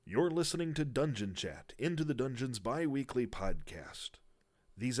You're listening to Dungeon Chat, Into the Dungeons bi-weekly podcast.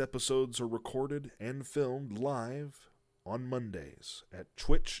 These episodes are recorded and filmed live on Mondays at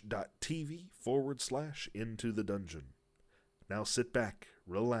twitch.tv/Into the Dungeon. Now sit back,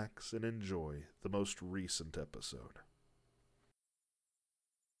 relax, and enjoy the most recent episode.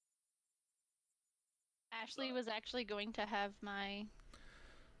 Ashley was actually going to have my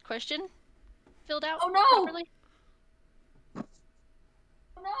question filled out properly.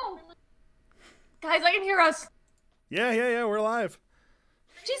 Oh no! Guys, I can hear us. Yeah, we're live.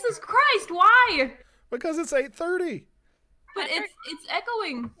 Jesus Christ, why? Because it's 8:30. But it's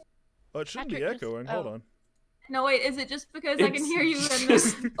echoing. Oh, it shouldn't be Patrick just- echoing. Hold on. No, wait, is it just because I can hear you It's in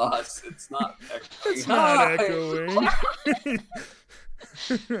just this? us. It's not echoing. It's not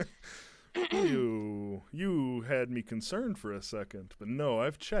echoing. You had me concerned for a second, but no,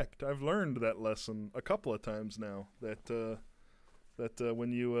 I've checked. I've learned that lesson a couple of times now. That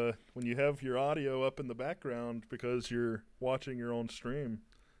when you have your audio up in the background because you're watching your own stream,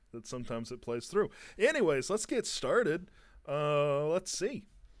 that sometimes it plays through. Anyways, let's get started. Let's see.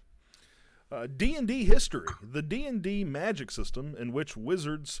 D&D history. The D&D magic system in which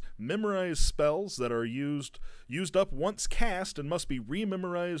wizards memorize spells that are used up once cast and must be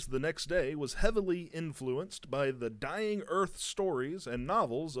rememorized the next day was heavily influenced by the Dying Earth stories and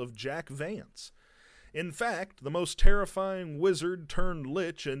novels of Jack Vance. In fact, the most terrifying wizard turned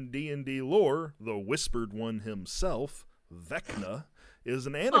lich in D&D lore, the Whispered One himself, Vecna, is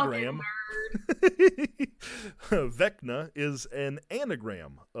an anagram. Vecna is an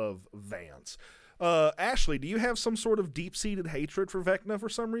anagram of Vance. Ashley, do you have some sort of deep-seated hatred for Vecna for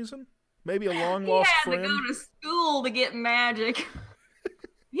some reason? Maybe a long-lost friend? He had to go to school to get magic.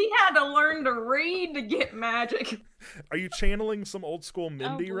 He had to learn to read to get magic. Are you channeling some old-school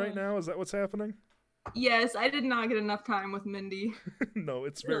Mindy boy. right now? Is that what's happening? Yes, I did not get enough time with Mindy. No,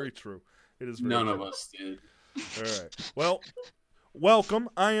 it's very true. It is very None true. of us did. All right. Well, welcome.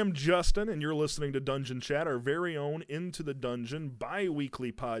 I am Justin, and you're listening to Dungeon Chat, our very own Into the Dungeon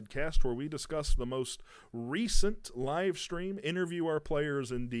bi-weekly podcast where we discuss the most recent live stream, interview our players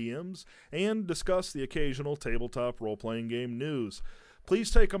and DMs, and discuss the occasional tabletop role-playing game news.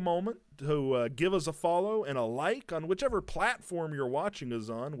 Please take a moment to give us a follow and a like on whichever platform you're watching us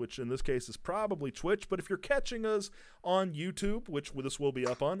on, which in this case is probably Twitch. But if you're catching us on YouTube, which this will be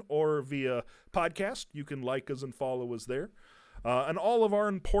up on, or via podcast, you can like us and follow us there. And all of our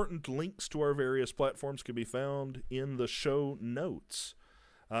important links to our various platforms can be found in the show notes.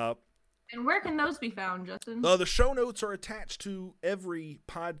 And where can those be found, Justin? The show notes are attached to every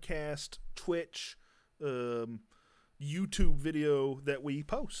podcast, Twitch, YouTube video that we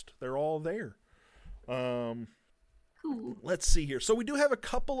post. They're all there. Cool. Let's see here. So we do have a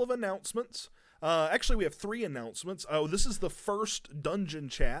couple of announcements. Actually, we have 3 announcements. Oh, this is the first Dungeon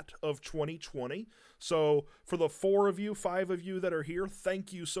Chat of 2020. So for the 5 of you that are here,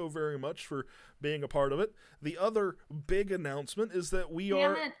 thank you so very much for being a part of it. The other big announcement is that we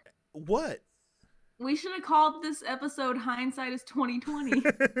Damn are... it. What? We should have called this episode Hindsight is 2020.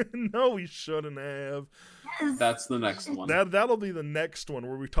 No, we shouldn't have. Yes. That's the next one. That'll be the next one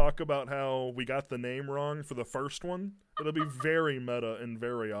where we talk about how we got the name wrong for the first one. It'll be very meta and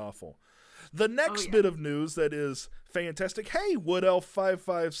very awful. The next bit of news that is fantastic. Hey, Wood Elf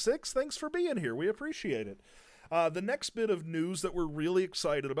 556, thanks for being here. We appreciate it. The next bit of news that we're really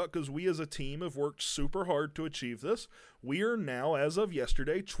excited about, because we as a team have worked super hard to achieve this, we are now, as of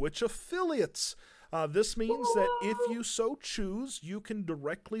yesterday, Twitch affiliates. This means that if you so choose, you can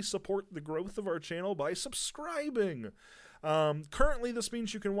directly support the growth of our channel by subscribing. Currently, this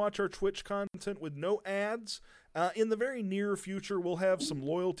means you can watch our Twitch content with no ads. In the very near future, we'll have some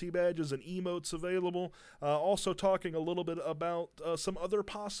loyalty badges and emotes available. Also talking a little bit about some other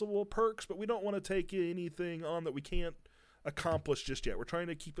possible perks, but we don't want to take anything on that we can't accomplish just yet. We're trying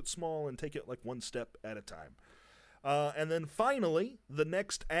to keep it small and take it like one step at a time. And then finally, the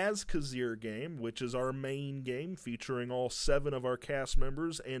next Azkazir game, which is our main game featuring all 7 of our cast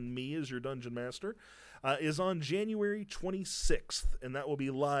members and me as your Dungeon Master, is on January 26th, and that will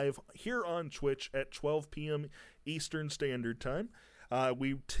be live here on Twitch at 12 p.m. Eastern Standard Time.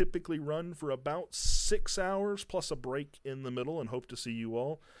 We typically run for about 6 hours plus a break in the middle and hope to see you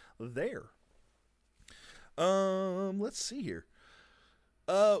all there. Let's see here.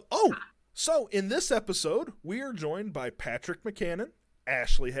 So, in this episode, we are joined by Patrick McCannon,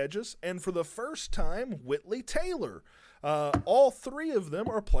 Ashley Hedges, and for the first time, Whitley Taylor. All 3 of them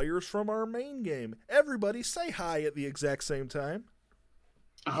are players from our main game. Everybody say hi at the exact same time.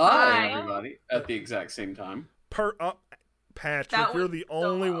 Hi, everybody, at the exact same time. Patrick, you're the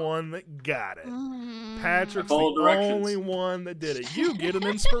only one that got it. Patrick's the Follow directions. only one that did it. You get an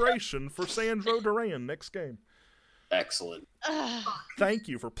inspiration for Sandro Duran next game. Excellent. Thank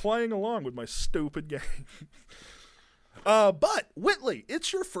you for playing along with my stupid game. But Whitley,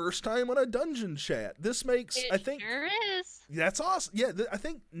 it's your first time on a dungeon chat. This makes, It I think, sure is. that's awesome. Yeah, I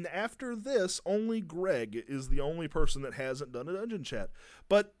think after this, only Greg is the only person that hasn't done a dungeon chat.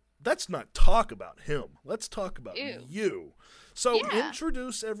 But let's not talk about him. Let's talk about Ew. you. So Yeah.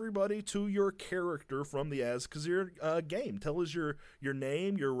 introduce everybody to your character from the Azkazir game. Tell us your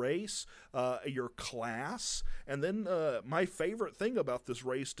name, your race, your class, and then my favorite thing about this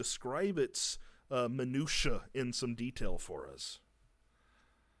race, describe its minutia in some detail for us.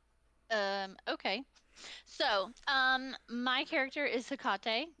 Okay. So, my character is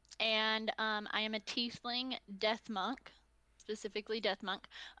Hecate, and I am a tiefling death monk, specifically death monk.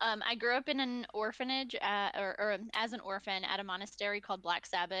 I grew up in an orphanage, or as an orphan at a monastery called Black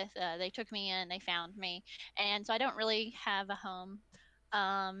Sabbath. They took me in, they found me, and so I don't really have a home.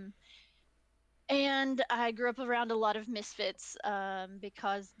 Um, and I grew up around a lot of misfits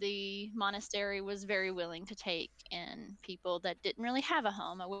because the monastery was very willing to take in people that didn't really have a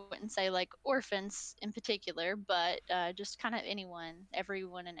home. I wouldn't say like orphans in particular, but just kind of anyone,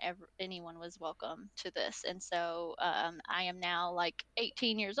 everyone, and anyone was welcome to this. And so I am now like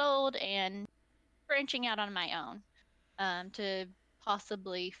 18 years old and branching out on my own to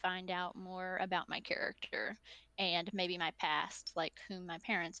possibly find out more about my character and maybe my past, like who my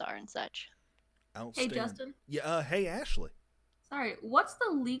parents are and such. Hey, Outstanding. Justin. Yeah. Hey, Ashley. Sorry, what's the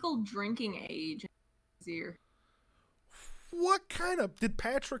legal drinking age here? What kind of did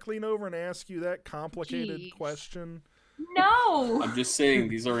Patrick lean over and ask you that complicated Jeez. question? No. I'm just saying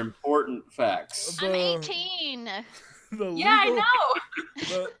these are important facts. I'm 18. Yeah, I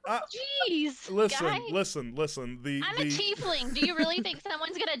know. Jeez. Listen, guy. listen. I'm a tiefling. Do you really think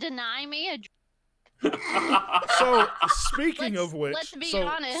someone's gonna deny me a So speaking Let's- of which, let's be so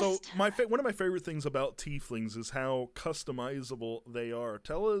honest. one of my favorite things about tieflings is how customizable they are.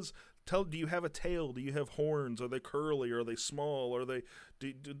 Do you have a tail? Do you have horns? Are they curly? Are they small? Are they?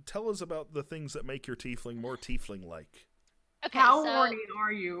 Tell us about the things that make your tiefling more tiefling-like. Okay, How so... horny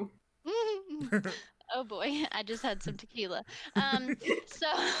are you? Oh boy, I just had some tequila. So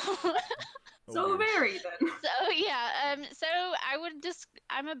So very then. so yeah, so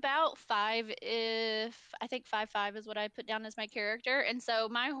I'm about 5, if I think 5'5" is what I put down as my character, and so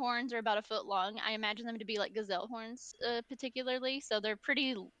my horns are about a foot long. I imagine them to be like gazelle horns, particularly, so they're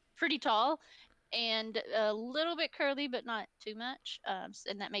pretty tall and a little bit curly, but not too much.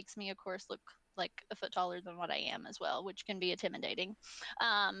 And that makes me, of course, look like a foot taller than what I am as well, which can be intimidating.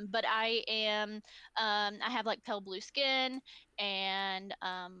 But I have like pale blue skin and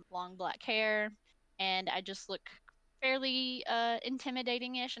long black hair, and I just look fairly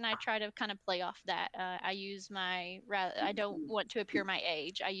intimidating-ish, and I try to kind of play off that. I don't want to appear my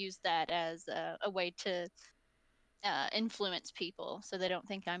age. I use that as a way to influence people so they don't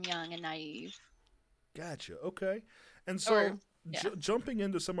think I'm young and naive. Gotcha. Okay. And so, Or, yeah. jumping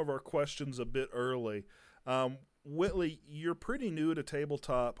into some of our questions a bit early, Whitley, you're pretty new to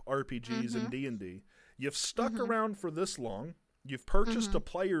tabletop RPGs and D&D. You've stuck around for this long. You've purchased a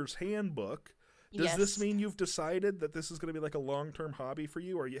player's handbook. Does this mean you've decided that this is going to be like a long-term hobby for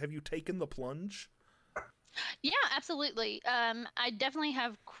you, or have you taken the plunge? Yeah, absolutely. I definitely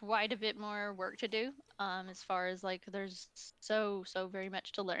have quite a bit more work to do. As far as like, there's so very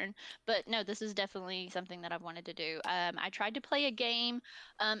much to learn. But no, this is definitely something that I've wanted to do. I tried to play a game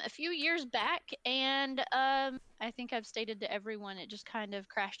a few years back, and I think I've stated to everyone it just kind of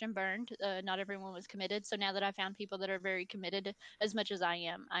crashed and burned. Not everyone was committed. So now that I found people that are very committed, as much as I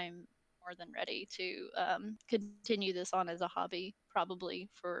am, I'm more than ready to continue this on as a hobby, probably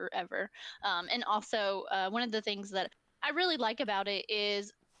forever. And also, one of the things that I really like about it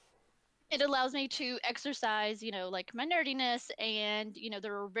is it allows me to exercise, like my nerdiness, and,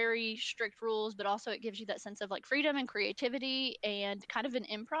 there are very strict rules, but also it gives you that sense of like freedom and creativity and kind of an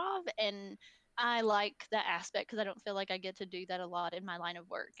improv. And I like that aspect because I don't feel like I get to do that a lot in my line of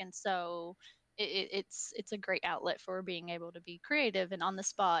work. And so it's a great outlet for being able to be creative and on the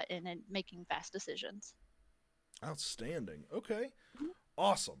spot and making fast decisions. Outstanding. Okay.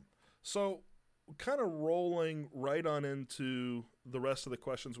 Awesome. So, kind of rolling right on into the rest of the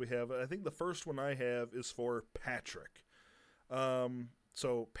questions we have. I think the first one I have is for Patrick.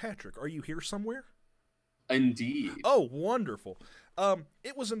 So, Patrick, are you here somewhere? Indeed. Oh, wonderful.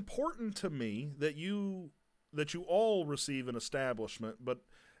 It was important to me that you all receive an establishment, but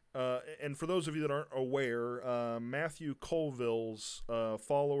and for those of you that aren't aware, Matthew Colville's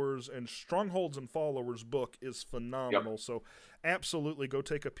Followers and Strongholds and Followers book is phenomenal. So absolutely go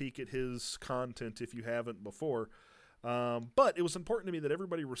take a peek at his content if you haven't before. But it was important to me that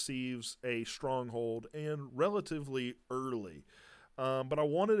everybody receives a stronghold and relatively early. But I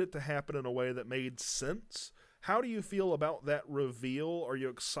wanted it to happen in a way that made sense. How do you feel about that reveal? Are you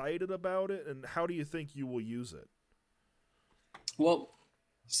excited about it? And how do you think you will use it? Well,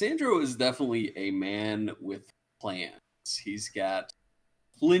 Sandro is definitely a man with plans. He's got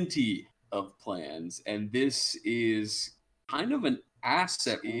plenty of plans, and this is kind of an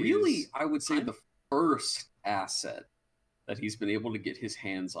asset. Really, I would say the first asset that he's been able to get his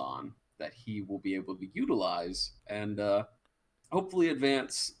hands on that he will be able to utilize and hopefully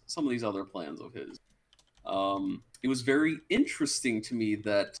advance some of these other plans of his. It was very interesting to me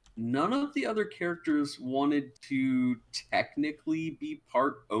that none of the other characters wanted to technically be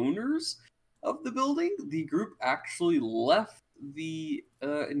part owners of the building. The group actually left the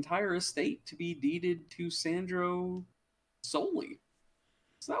entire estate to be deeded to Sandro solely.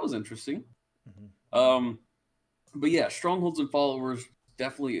 So that was interesting. But yeah, Strongholds and Followers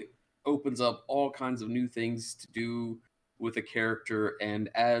definitely opens up all kinds of new things to do with a character. And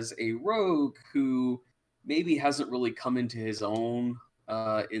as a rogue who maybe hasn't really come into his own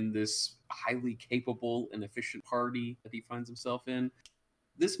in this highly capable and efficient party that he finds himself in,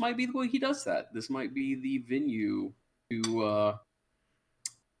 this might be the way he does that. This might be the venue to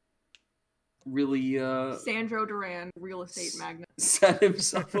really Sandro Duran, real estate magnate, set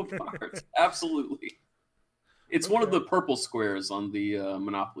himself apart. Absolutely. It's one of the purple squares on the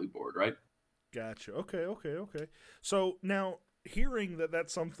Monopoly board, right? Gotcha. Okay. So now, hearing that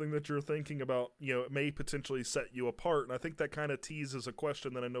that's something that you're thinking about, it may potentially set you apart, and I think that kind of teases a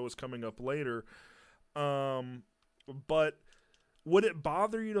question that I know is coming up later. But would it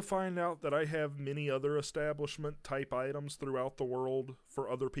bother you to find out that I have many other establishment type items throughout the world for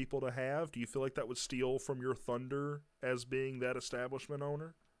other people to have? Do you feel like that would steal from your thunder as being that establishment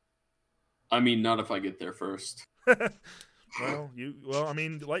owner? I mean, not if I get there first. Well,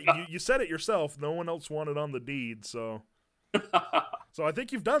 you said it yourself. No one else wanted on the deed, so I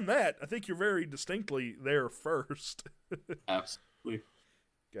think you've done that. I think you're very distinctly there first. Absolutely.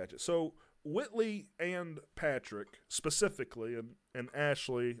 Gotcha. So Whitley and Patrick specifically, and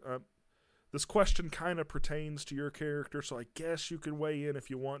Ashley, this question kind of pertains to your character, so I guess you can weigh in if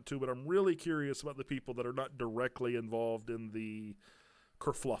you want to. But I'm really curious about the people that are not directly involved in the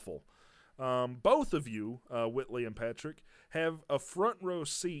kerfluffle. Both of you, Whitley and Patrick, have a front row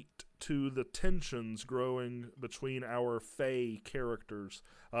seat to the tensions growing between our Fae characters.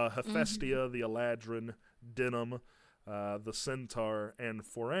 Hephaestia, the Eladrin, Denim, the Centaur, and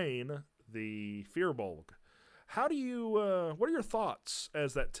Forain, the Firbolg. How do you, what are your thoughts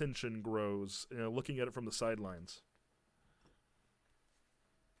as that tension grows, looking at it from the sidelines?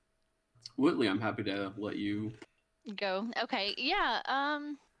 Whitley, I'm happy to let you go. Okay, yeah,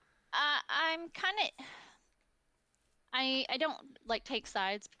 I'm kind of... I don't take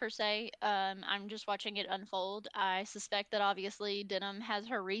sides per se. I'm just watching it unfold. I suspect that obviously Denim has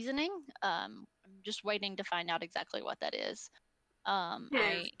her reasoning. I'm just waiting to find out exactly what that is.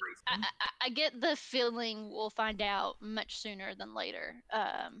 I get the feeling we'll find out much sooner than later.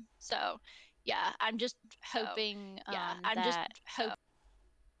 So yeah, I'm just hoping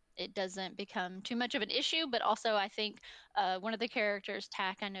it doesn't become too much of an issue, but also I think one of the characters,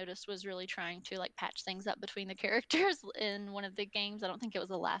 Tack, I noticed was really trying to patch things up between the characters in one of the games. I don't think it was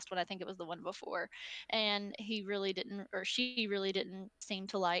the last one. I think it was the one before. And he really didn't, or she really didn't seem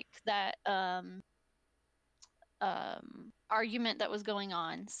to like that argument that was going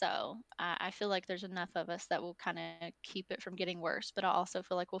on. So I feel like there's enough of us that will kind of keep it from getting worse, but I also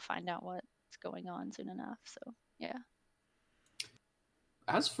feel like we'll find out what's going on soon enough. So yeah.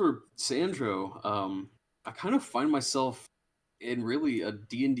 As for Sandro, I kind of find myself in really a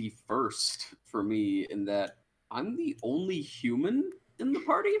D&D first for me in that I'm the only human in the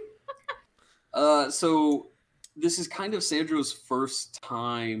party. So this is kind of Sandro's first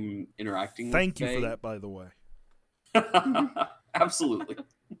time interacting with Thank you for that, by the way. Absolutely.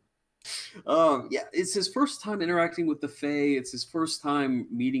 Yeah, it's his first time interacting with the Fae. It's his first time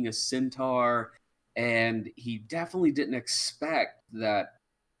meeting a Centaur, and he definitely didn't expect that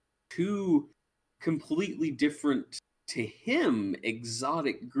two completely different to him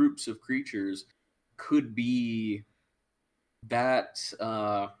exotic groups of creatures could be that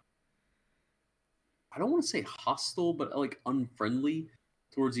I don't want to say hostile, but unfriendly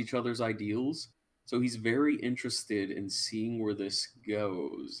towards each other's ideals. So he's very interested in seeing where this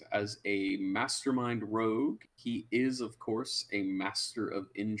goes. As a mastermind rogue, he is, of course, a master of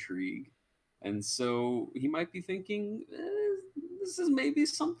intrigue. And so he might be thinking, this is maybe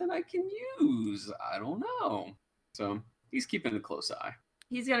something I can use. I don't know. So he's keeping a close eye.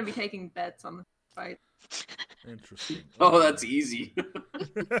 He's gonna be taking bets on the fight. Interesting. Oh, that's easy.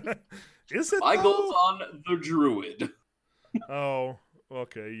 Is it? My though? goal's on the druid. Oh,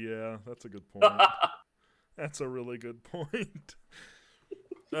 okay, yeah, that's a good point. That's a really good point.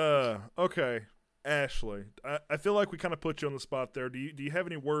 Okay, Ashley, I feel like we kind of put you on the spot there. Do you have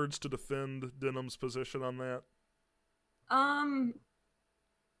any words to defend Denham's position on that?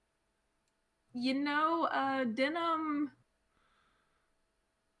 Denham.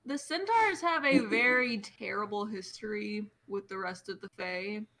 The Centaurs have a very terrible history with the rest of the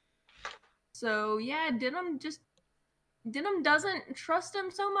Fae. So yeah, Denham doesn't trust him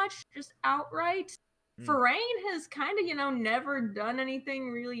so much, just outright. Farain has kind of, never done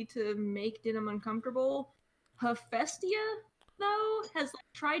anything really to make Denham uncomfortable. Hephaestia, though, has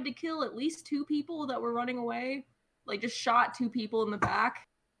tried to kill at least 2 people that were running away. Just shot 2 people in the back.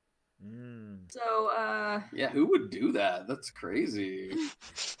 So, yeah, who would do that? That's crazy.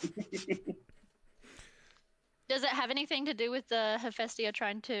 Does it have anything to do with the Hephaestia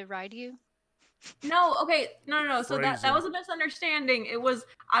trying to ride you? No, okay, no. So that was a misunderstanding.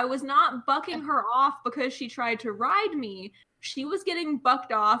 I was not bucking her off because she tried to ride me. She was getting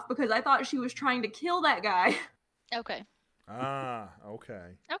bucked off because I thought she was trying to kill that guy. Okay.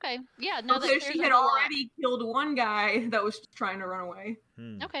 Okay. Okay. Yeah. No, that because clears she had up a lot. already killed one guy that was trying to run away.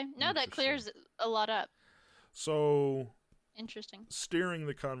 Okay. No, that clears a lot up. So, interesting. Steering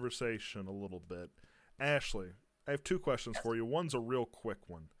the conversation a little bit, Ashley, I have 2 questions for you. One's a real quick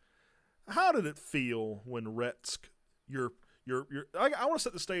one. How did it feel when Retsk, I want to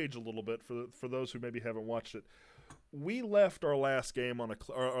set the stage a little bit for those who maybe haven't watched it. We left our last game on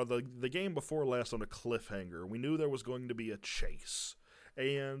the game before last on a cliffhanger. We knew there was going to be a chase.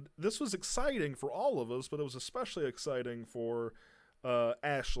 And this was exciting for all of us, but it was especially exciting for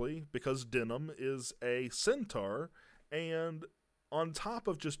Ashley because Denham is a centaur. And on top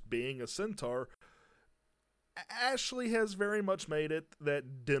of just being a centaur, Ashley has very much made it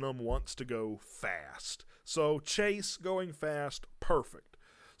that Denham wants to go fast. So chase, going fast, perfect.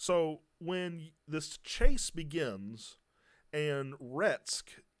 So when this chase begins and Retsk,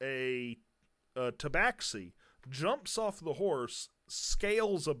 a tabaxi, jumps off the horse,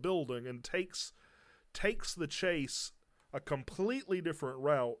 scales a building, and takes the chase a completely different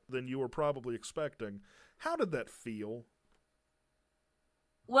route than you were probably expecting, how did that feel?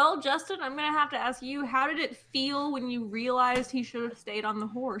 Well, Justin, I'm going to have to ask you, how did it feel when you realized he should have stayed on the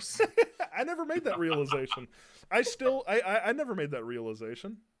horse? I never made that realization. I never made that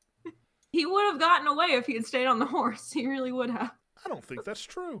realization. He would have gotten away if he had stayed on the horse. He really would have. I don't think that's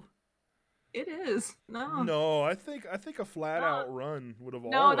true. It is. No. No, I think a flat out run would have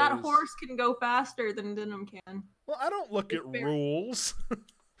No, always... that horse can go faster than Denham can. Well, I don't look at rules.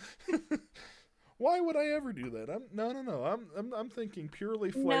 Why would I ever do that? No. I'm thinking purely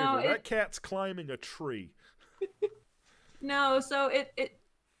flavor. No, that cat's climbing a tree. No, so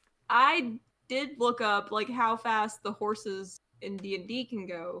I did look up how fast the horses in D&D can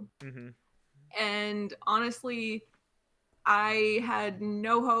go. Mm-hmm. And honestly, I had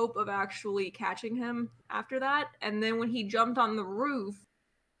no hope of actually catching him after that. And then when he jumped on the roof,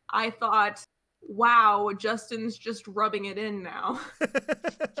 I thought, wow, Justin's just rubbing it in now.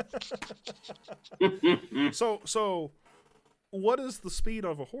 So what is the speed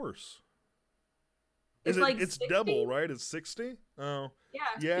of a horse? It's double, right? It's 60? Oh.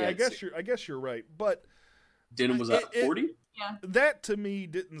 Yeah. I guess you're right. But Denham was at 40? Yeah. That to me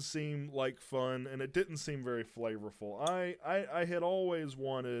didn't seem like fun, and it didn't seem very flavorful. I had always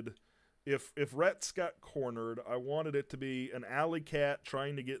wanted, if Retz got cornered, I wanted it to be an alley cat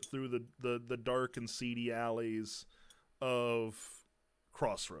trying to get through the dark and seedy alleys of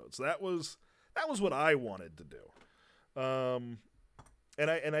Crossroads. That was what I wanted to do.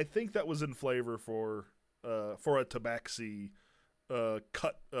 And I think that was in flavor for a tabaxi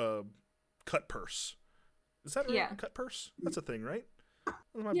cut purse. Is that right? Yeah. Cut purse? That's a thing, right?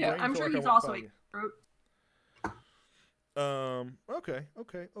 Yeah, I'm sure he's also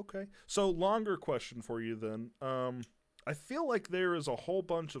Okay. So longer question for you then. I feel like there is a whole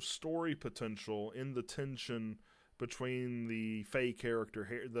bunch of story potential in the tension between the Fae character,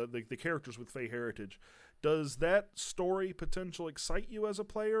 the characters with Fae heritage. Does that story potential excite you as a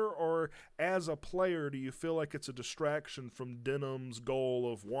player, or as a player, do you feel like it's a distraction from Denham's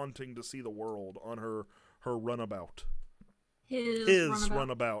goal of wanting to see the world on her runabout? His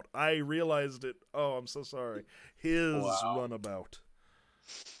runabout. I realized it. Oh, I'm so sorry. His Wow. runabout.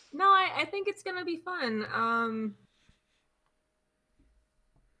 No, I think it's gonna be fun.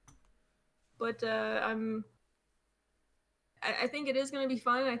 But I think it is gonna be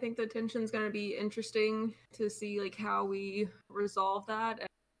fun. I think the tension's gonna be interesting to see like how we resolve that and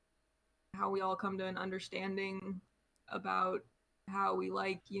how we all come to an understanding about how we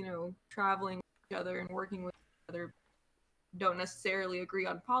like, traveling with each other and working with each other. Don't necessarily agree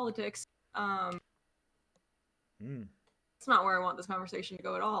on politics. It's not where I want this conversation to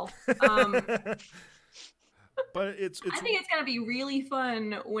go at all. But it's I think it's gonna be really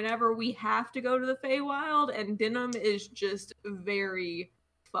fun whenever we have to go to the Feywild and Denim is just very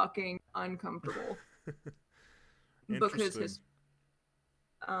fucking uncomfortable because his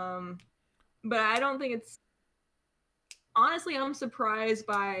but I don't think it's honestly I'm surprised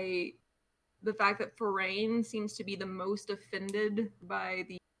by the fact that Farain seems to be the most offended by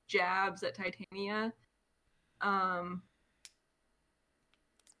the jabs at Titania.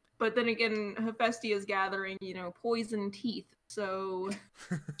 But then again, Hephaestia is gathering, poison teeth. So,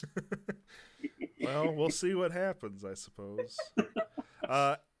 well, we'll see what happens, I suppose.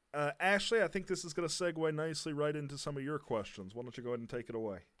 Ashley, I think this is going to segue nicely right into some of your questions. Why don't you go ahead and take it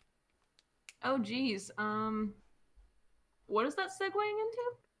away? Oh, geez. What is that segueing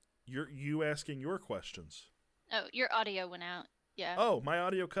into? You asking your questions. Oh, your audio went out. Yeah. Oh, my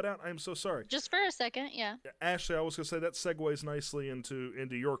audio cut out? I'm so sorry. Just for a second, yeah. Ashley, I was going to say that segues nicely into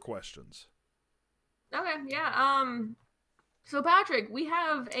your questions. Okay, yeah. So Patrick, we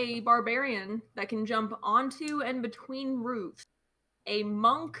have a barbarian that can jump onto and between roofs, a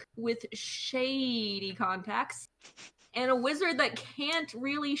monk with shady contacts, and a wizard that can't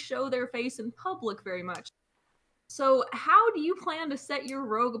really show their face in public very much. So how do you plan to set your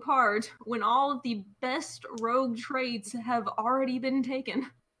rogue apart when all of the best rogue traits have already been taken?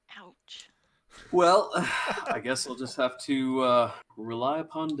 Ouch. Well, I guess I'll just have to rely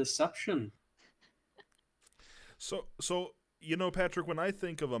upon deception. So Patrick, when I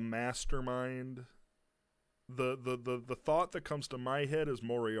think of a mastermind, the thought that comes to my head is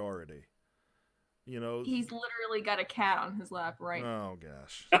Moriarty. He's literally got a cat on his lap, right? Oh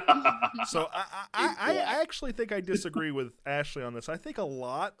gosh. So I actually think I disagree with Ashley on this. I think a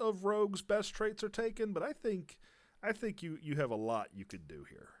lot of Rogue's best traits are taken, but I think you have a lot you could do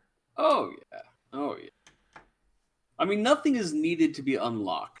here. Oh yeah. I mean, nothing is needed to be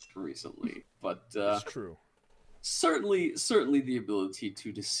unlocked recently, but It's true. Certainly the ability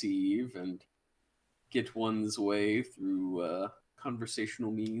to deceive and get one's way through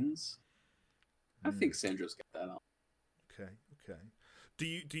conversational means. I think Sandra's got that on. Okay.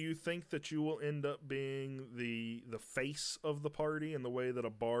 Do you think that you will end up being the face of the party in the way that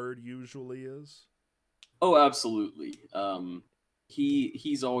a bard usually is? Oh, absolutely.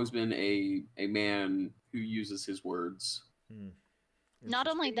 He's always been a man who uses his words. Not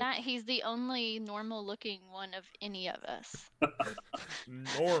only that, he's the only normal-looking one of any of us.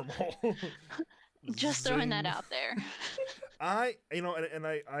 Normal. Just throwing that out there. I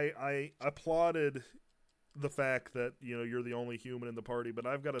applauded the fact that you're the only human in the party, but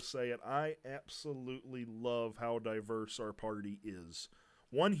I've got to say it. I absolutely love how diverse our party is.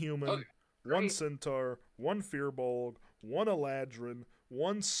 One human, one centaur, one firbolg, one eladrin,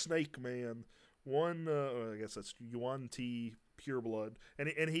 one snake man, one I guess that's Yuan T pureblood, and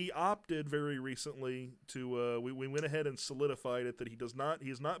he opted very recently to we went ahead and solidified it that he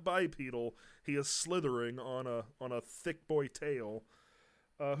is not bipedal. He is slithering on a thick boy tail.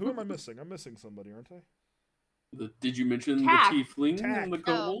 Who am I missing? I'm missing somebody, aren't I? Did you mention Tack. the tiefling and the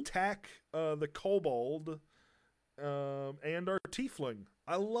kobold? Tack, the kobold, and our tiefling.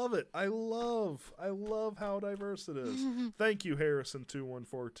 I love it. I love how diverse it is. Thank you,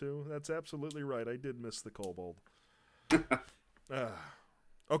 Harrison2142. That's absolutely right. I did miss the kobold.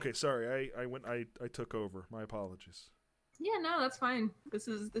 Okay, sorry. I took over. My apologies. Yeah, no, that's fine. This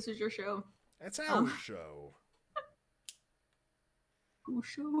is your show. That's our show. Our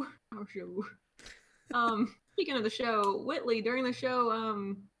show. Speaking of the show, Whitley, during the show,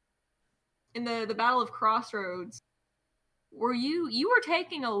 in the Battle of Crossroads, you were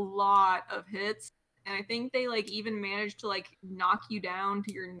taking a lot of hits, and I think they even managed to knock you down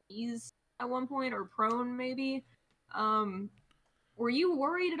to your knees at one point, or prone maybe. Were you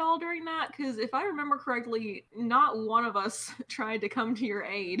worried at all during that? Because if I remember correctly, not one of us tried to come to your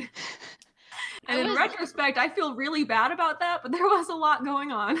aid. And in retrospect, I feel really bad about that, but there was a lot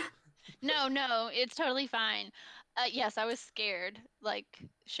going on. No, it's totally fine. Yes, I was scared,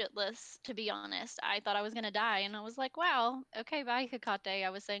 shitless, to be honest. I thought I was gonna die, and I was like, wow, okay, bye, Hecate. I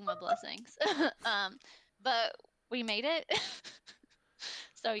was saying my blessings. But we made it.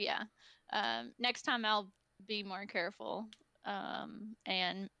 So yeah, next time I'll be more careful,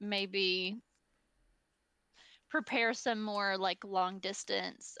 and maybe prepare some more like long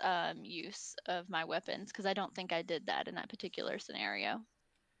distance use of my weapons, because I don't think I did that in that particular scenario.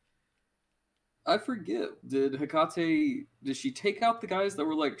 I forget. Did she take out the guys that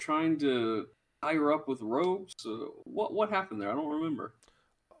were like trying to tie her up with ropes? What happened there? I don't remember.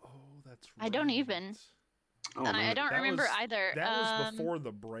 Oh, that's I don't right. even. Oh I man. don't remember either. That was before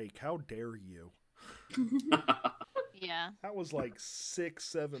the break. How dare you? Yeah. That was like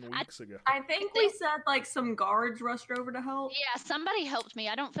 6-7 weeks ago. I think we said like some guards rushed over to help. Yeah, somebody helped me.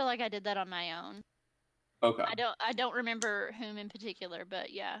 I don't feel like I did that on my own. Okay. I don't remember whom in particular,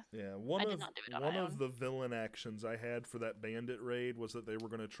 but yeah. Yeah, I did not do it on one my of own. the villain actions I had for that bandit raid was that they were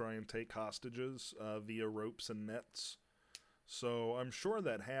going to try and take hostages via ropes and nets. So I'm sure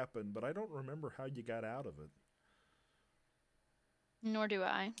that happened, but I don't remember how you got out of it. Nor do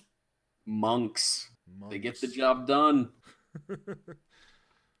I. Monks. They get the Monks. job done.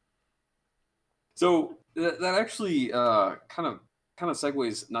 So that actually kind of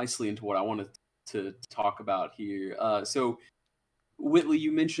segues nicely into what I wanted to talk about here. So Whitley,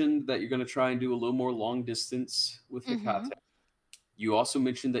 you mentioned that you're going to try and do a little more long distance with Hecate. You also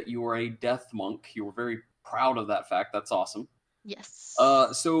mentioned that you are a death monk. You were very proud of that fact. That's awesome. Yes.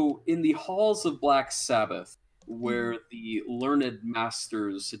 So in the halls of Black Sabbath, where the learned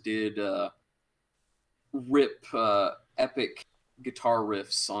masters did rip epic guitar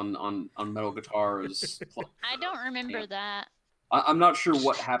riffs on metal guitars. I don't remember that. I'm not sure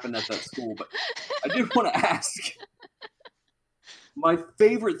what happened at that school, but I did want to ask. My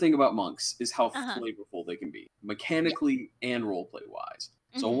favorite thing about monks is how flavorful they can be, mechanically and roleplay wise.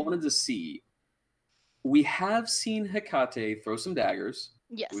 So I wanted to see. We have seen Hecate throw some daggers.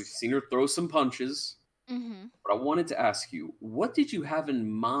 Yes. We've seen her throw some punches. But I wanted to ask you, what did you have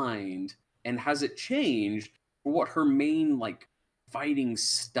in mind, and has it changed for what her main like fighting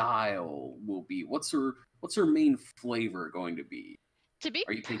style will be? What's her main flavor going to be? To be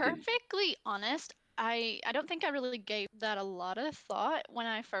perfectly honest, I don't think I really gave that a lot of thought when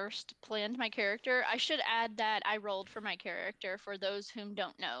I first planned my character. I should add that I rolled for my character, for those whom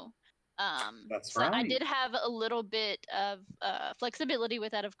don't know. That's so right. I did have a little bit of flexibility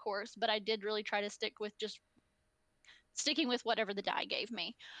with that, of course, but I did really try to sticking with whatever the die gave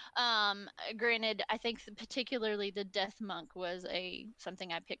me. Granted, I think particularly the Death Monk was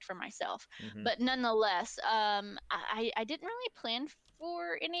something I picked for myself, but nonetheless, I didn't really plan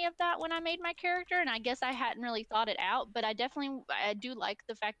for any of that when I made my character, and I guess I hadn't really thought it out. But I do like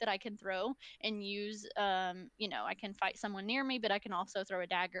the fact that I can throw and use, I can fight someone near me, but I can also throw a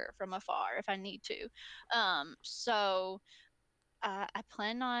dagger from afar if I need to. So I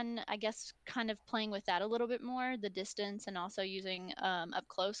plan on, I guess, kind of playing with that a little bit more, the distance, and also using up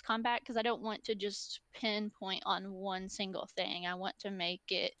close combat, because I don't want to just pinpoint on one single thing. I want to make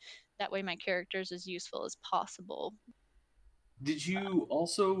it that way my character's as useful as possible. Did you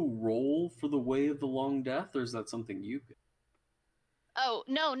also roll for the Way of the Long Death, or is that something you picked? Oh,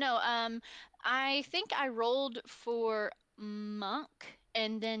 no. I think I rolled for Monk,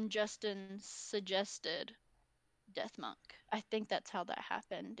 and then Justin suggested Death Monk. I think that's how that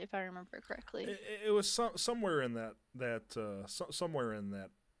happened, if I remember correctly. It was somewhere in somewhere in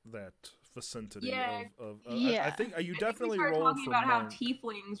that vicinity. Yeah. I think you definitely we rolled talking for about monk. how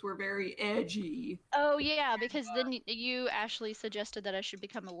tieflings were very edgy. Oh yeah, because then you actually suggested that I should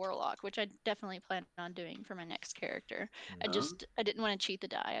become a warlock, which I definitely plan on doing for my next character. I didn't want to cheat the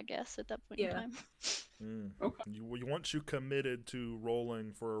die, I guess, at that point in time. Okay. Once you committed to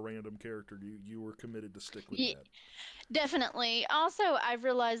rolling for a random character, you were committed to stick with that. Definitely. Also, I've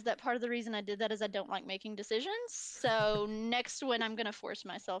realized that part of the reason I did that is I don't like making decisions. So next one, I'm gonna force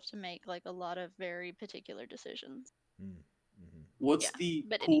myself to make like a lot of very particular decisions. What's the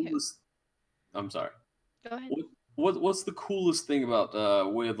coolest? I'm sorry. Go ahead. What's the coolest thing about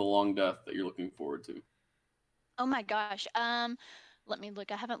Way of the Long Death that you're looking forward to? Oh my gosh. Let me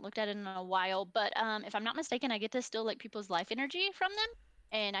look. I haven't looked at it in a while, but if I'm not mistaken, I get to steal like people's life energy from them,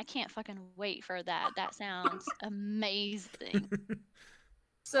 and I can't fucking wait for that. That sounds amazing.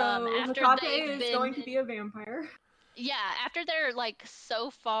 So Hecate is going to be a vampire. Yeah, after they're like so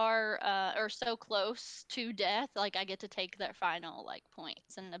far or so close to death, like I get to take their final like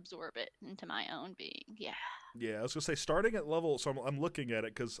points and absorb it into my own being. Yeah. Yeah, I was gonna say starting at level. So I'm looking at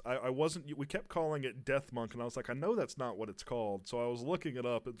it because I wasn't. We kept calling it Death Monk, and I was like, I know that's not what it's called. So I was looking it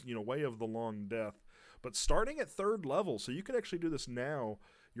up. It's Way of the Long Death, but starting at 3rd level, so you could actually do this now.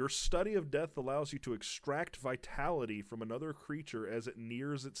 Your study of death allows you to extract vitality from another creature as it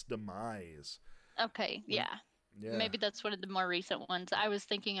nears its demise. Okay. Yeah. Yeah. Maybe that's one of the more recent ones. I was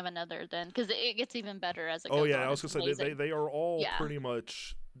thinking of another then, because it gets even better as it Oh goes yeah, on. I was It's gonna say amazing. they are all Yeah. pretty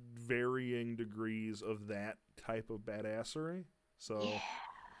much varying degrees of that type of badassery. So, Yeah.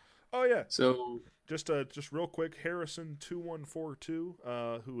 oh yeah, So just real quick,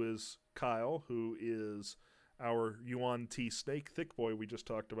 Harrison2142, who is Kyle, who is our Yuan T Snake Thick Boy we just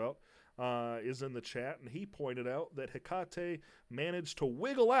talked about, is in the chat, and he pointed out that Hecate managed to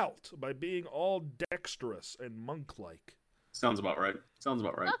wiggle out by being all dexterous and monk-like. sounds about right. Sounds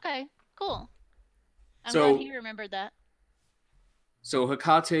about right. Okay. Cool. I'm So- glad he remembered that. So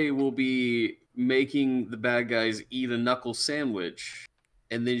Hecate will be making the bad guys eat a knuckle sandwich,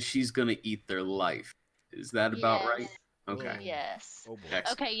 and then she's gonna eat their life. Is that about right? Yes. Okay. Yes. Oh boy.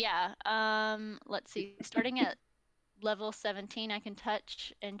 Excellent. Okay. Yeah. Let's see. Starting at level 17, I can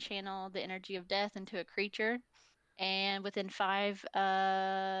touch and channel the energy of death into a creature, and within 5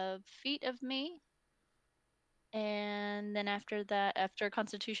 feet of me. And then after that, after a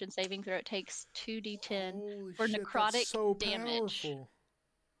Constitution saving throw, it takes 2d10 Holy for shit, necrotic that's so damage. powerful.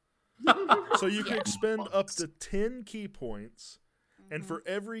 So you can Yeah. expend up to 10 key points, and Mhm. for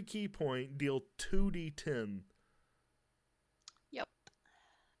every key point, deal 2d10. Yep.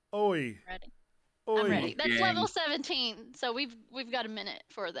 Oi. Ready. Oi. I'm ready. That's gang. level 17, so we've got a minute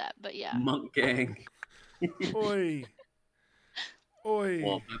for that. But yeah. Monk gang. Oi. Oi.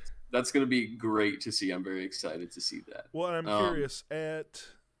 Well, that's gonna be great to see. I'm very excited to see that. Well, I'm curious, at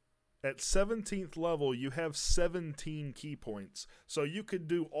 17th level, you have 17 key points. So you could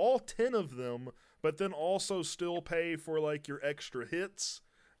do all 10 of them, but then also still pay for like your extra hits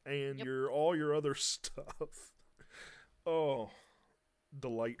and Yep. all your other stuff. Oh,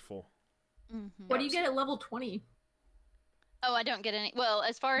 delightful. Mhm. What do you get at level 20? Oh, I don't get any. Well,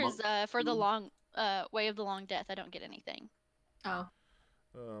 as far Monk. as for the long way of the long death, I don't get anything. Oh.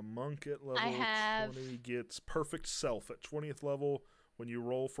 Monk at level I have- 20 gets perfect self. At 20th level, when you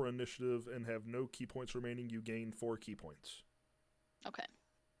roll for initiative and have no key points remaining, you gain 4 key points. Okay.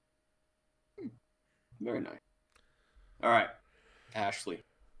 Very nice. All right, Ashley.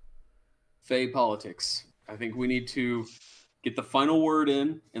 Fey politics. I think we need to get the final word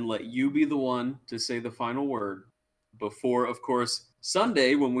in and let you be the one to say the final word before, of course,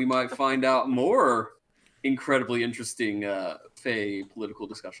 Sunday when we might find out more incredibly interesting Fey political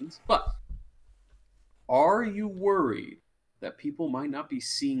discussions. But are you worried that people might not be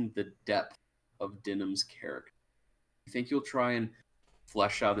seeing the depth of Denham's character? You think you'll try and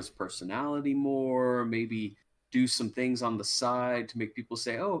flesh out his personality more, maybe do some things on the side to make people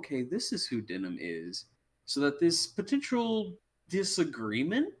say, oh, okay, this is who Denham is, so that this potential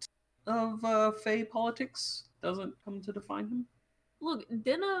disagreement of Fey politics doesn't come to define him? Look,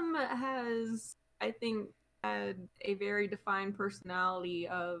 Denham has, I think, had a very defined personality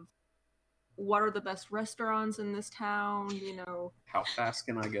of what are the best restaurants in this town, you know, How fast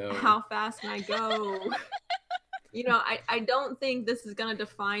can I go? how fast can I go? You know, I don't think this is going to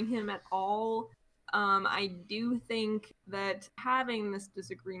define him at all. I do think that having this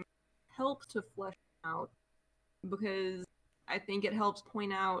disagreement helps to flesh him out because I think it helps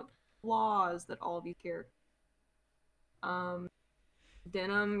point out flaws that all these characters.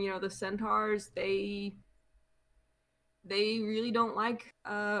 Denham, you know, the centaurs, they really don't like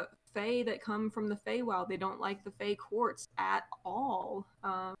Fae that come from the Feywild. They don't like the Fey courts at all.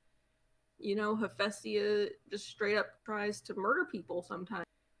 You know, Hephaestia just straight up tries to murder people sometimes.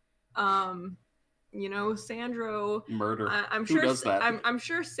 You know, Sandro. Murder. I'm Who sure. does that? I'm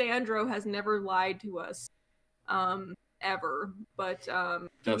sure Sandro has never lied to us, ever. But can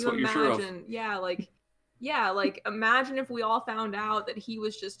That's you what you're sure of. imagine? Yeah, like imagine if we all found out that he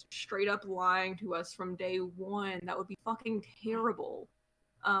was just straight up lying to us from day one. That would be fucking terrible.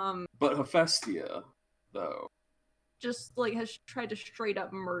 But Hephaestia, though. Just like has tried to straight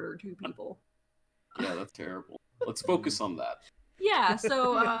up murder 2 people. Yeah, that's terrible. Let's focus on that. Yeah,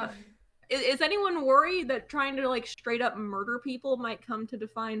 so is anyone worried that trying to like straight up murder people might come to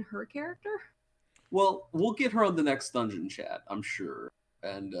define her character? Well, we'll get her on the next dungeon chat, I'm sure,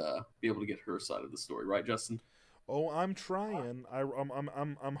 and be able to get her side of the story, right, Justin? Oh, I'm trying.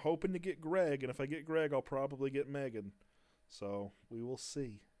 I'm hoping to get Greg, and if I get Greg, I'll probably get Megan. So we will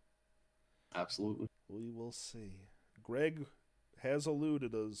see. Absolutely. We will see. Greg has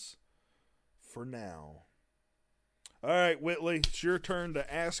eluded us for now. All right, Whitley, it's your turn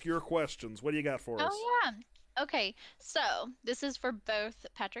to ask your questions. What do you got for us? Oh yeah. Okay. So this is for both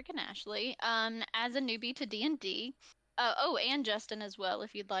Patrick and Ashley. As a newbie to D&D, and Justin as well,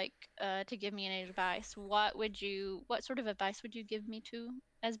 if you'd like to give me any advice, what sort of advice would you give me to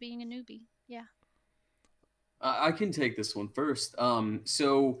as being a newbie? Yeah. I can take this one first.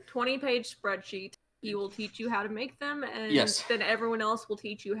 So 20-page spreadsheet. He will teach you how to make them, and Yes. then everyone else will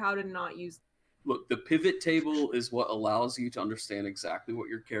teach you how to not use them. Look, the pivot table is what allows you to understand exactly what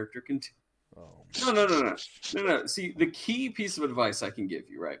your character can. Oh. No. See, the key piece of advice I can give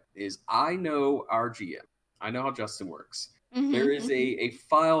you, right, is I know our GM. I know how Justin works. There is a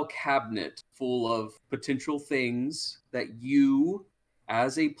file cabinet full of potential things that you,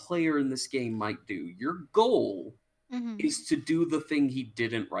 as a player in this game, might do. Your goal is to do the thing he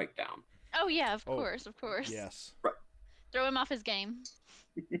didn't write down. Oh yeah, of course. Yes. Right. Throw him off his game.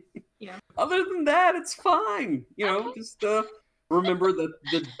 Yeah. Other than that, it's fine. You know, Okay. just remember that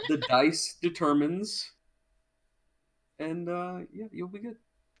the dice determines, and yeah, you'll be good.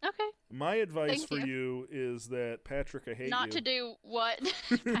 Okay. My advice Thank for you. you is that, Patrick, I hate Not you. to do what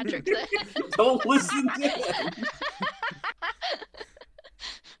Patrick said. Don't listen to him.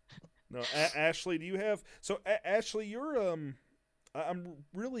 No, Ashley, do you have... So, Ashley, you're... I'm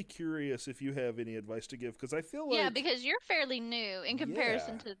really curious if you have any advice to give, because I feel like... Yeah, because you're fairly new in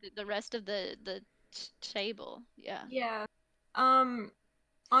comparison Yeah. to the rest of the table. Yeah. Yeah.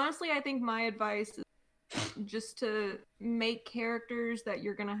 Honestly, I think my advice is just to make characters that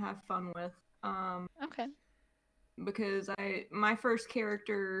you're gonna have fun with. Okay. Because my first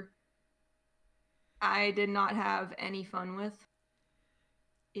character I did not have any fun with.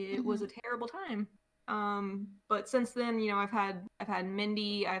 It was a terrible time. But since then, you know, I've had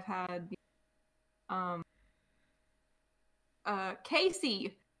Mindy, I've had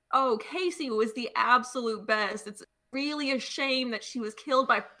Casey. Oh, Casey was the absolute best. It's really a shame that she was killed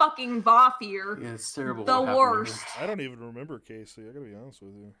by fucking Vafir. Yeah, it's terrible. The what happened to her. worst. I don't even remember Casey. I gotta be honest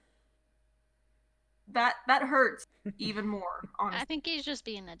with you. That hurts even more, honestly. I think he's just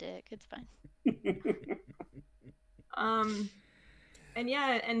being a dick. It's fine. And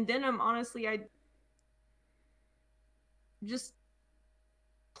yeah, and Denim, honestly, I just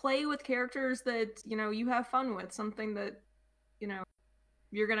play with characters that, you know, you have fun with, something that, you know,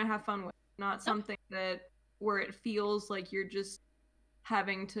 you're gonna have fun with, not something that where it feels like you're just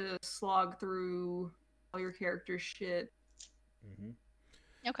having to slog through all your character's shit. Mm-hmm.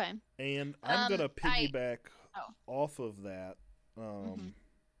 Okay. And I'm gonna piggyback off of that,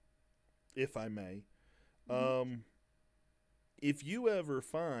 if I may. If you ever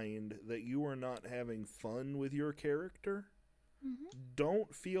find that you are not having fun with your character,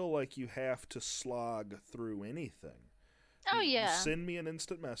 don't feel like you have to slog through anything. Oh, yeah. Send me an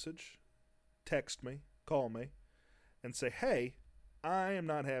instant message, text me, call me, and say, hey, I am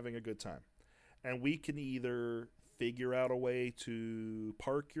not having a good time. And we can either figure out a way to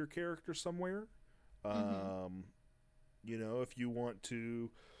park your character somewhere. You know, if you want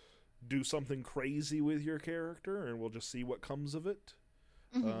to do something crazy with your character, and we'll just see what comes of it.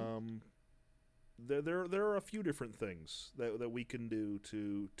 There are a few different things that we can do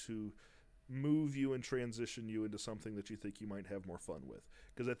to move you and transition you into something that you think you might have more fun with.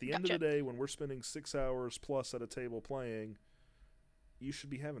 Because at the end of the day, when we're spending 6 hours plus at a table playing, you should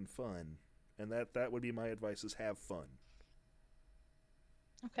be having fun. And that would be my advice, is have fun.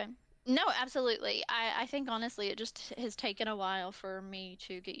 Okay. No, absolutely. I think honestly it just has taken a while for me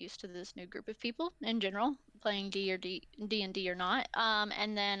to get used to this new group of people in general, playing D&D or not.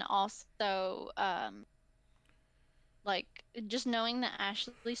 And then also like just knowing that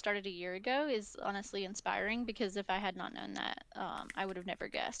Ashley started a year ago is honestly inspiring, because if I had not known that, I would have never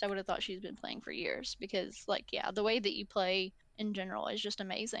guessed. I would have thought she's been playing for years, because like, yeah, the way that you play in general is just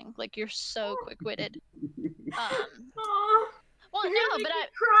amazing. Like, you're so quick-witted. Well, no, but I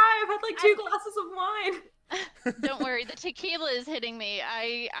cry. I've had like 2 glasses of wine. Don't worry, the tequila is hitting me.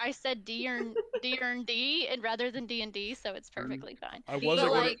 I said D and rather than D&D, so it's perfectly fine. I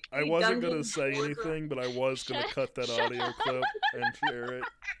wasn't gonna say anything, but I was gonna cut that audio clip and share it.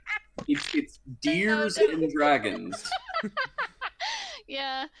 It's Deers and Dragons.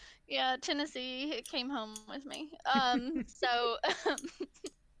 Yeah, Tennessee came home with me. So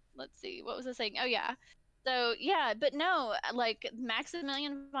let's see, what was I saying? Oh yeah. So yeah, but no, like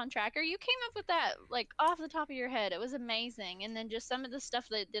Maximilian von Tracker, you came up with that like off the top of your head. It was amazing. And then just some of the stuff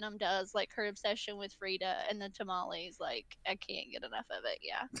that Denim does, like her obsession with Frida and the tamales, like I can't get enough of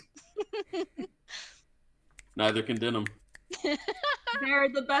it. Yeah. Neither can Denim. They're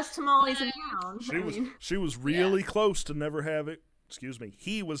the best tamales in town. She was really close to never having. Excuse me.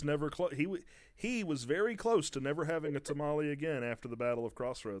 He was never close. He was very close to never having a tamale again after the Battle of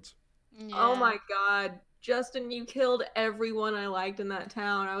Crossroads. Yeah. Oh my god. Justin, you killed everyone I liked in that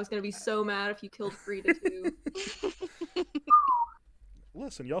town. I was gonna be so mad if you killed Frida too.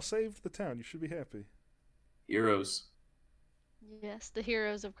 Listen, y'all saved the town. You should be happy. Heroes. Yes, the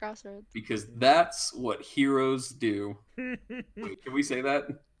heroes of Crossroads. because that's what heroes do. Wait, can we say that?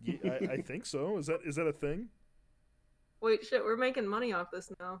 Yeah, I think so. Is that a thing? Wait, shit, we're making money off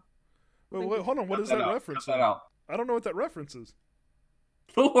this now. Wait, hold on. What Cut is that that out, reference? cut that out. I don't know what that reference is.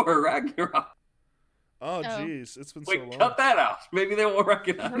 Thor Ragnarok. Oh, Oh. jeez, it's been Wait, so long. cut that out. Maybe they won't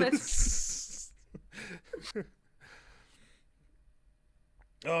recognize.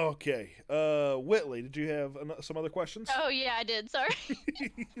 Okay. Whitley, did you have some other questions? Oh yeah, I did. Sorry.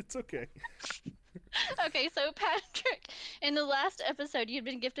 It's okay. Okay, so Patrick, in the last episode, you'd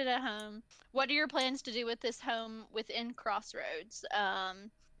been gifted a home. What are your plans to do with this home within Crossroads? And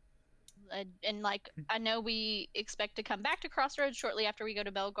like, I know we expect to come back to Crossroads shortly after we go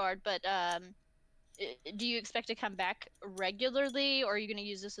to Belgard, but do you expect to come back regularly, or are you going to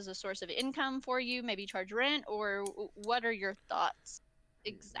use this as a source of income for you? Maybe charge rent, or what are your thoughts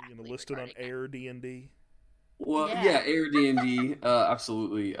exactly? You gonna list it on regarding that? Air D&D? Well, Yeah. yeah, Air D&D,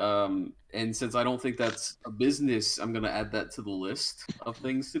 absolutely. And since I don't think that's a business, I'm gonna add that to the list of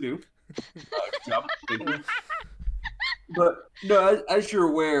things to do. Good job. Thank you. But no, as you're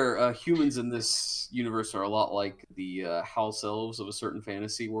aware, humans in this universe are a lot like the house elves of a certain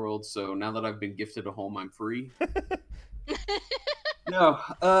fantasy world. So now that I've been gifted a home, I'm free. No,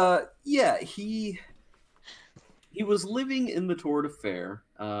 yeah, he was living in the Tour de Fair,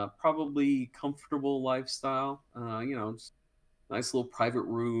 probably comfortable lifestyle. Just nice little private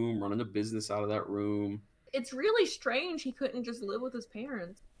room, running a business out of that room. It's really strange he couldn't just live with his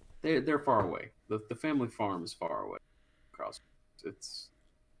parents. They're far away. The family farm is far away. Across, it's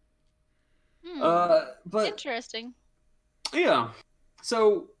but Interesting. yeah.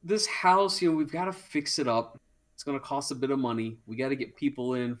 So this house, we've got to fix it up. It's going to cost a bit of money. We got to get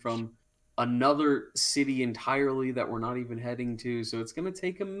people in from another city entirely that we're not even heading to. So it's going to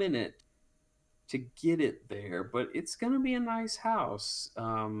take a minute to get it there, but it's going to be a nice house.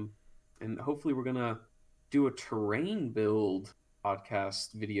 And hopefully we're going to do a terrain build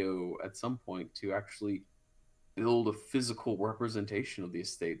podcast video at some point to actually build a physical representation of the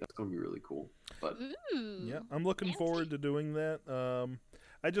estate. That's going to be really cool. But Ooh. Yeah, I'm looking fancy. forward to doing that.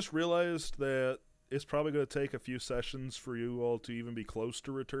 I just realized that it's probably going to take a few sessions for you all to even be close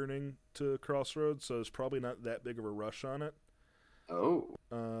to returning to Crossroads, so it's probably not that big of a rush on it. oh,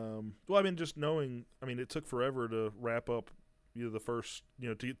 Well, I mean, just knowing, I mean, it took forever to wrap up, the first,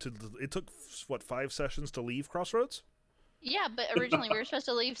 it took, what, 5 sessions to leave Crossroads? Yeah, but originally we were supposed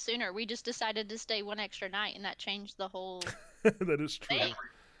to leave sooner. We just decided to stay one extra night, and that changed the whole That is true. thing.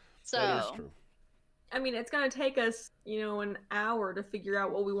 So That is true. I mean, it's gonna take us, an hour to figure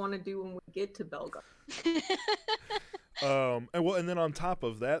out what we want to do when we get to Belgard. And then on top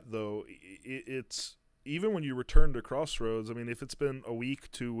of that, though, it's even when you return to Crossroads. I mean, if it's been a week,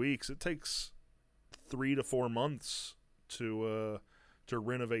 2 weeks, it takes 3 to 4 months to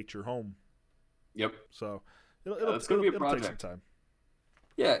renovate your home. yep. So it's gonna be a it'll take project. some time.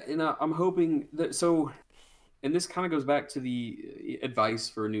 Yeah, and I'm hoping that so, and this kind of goes back to the advice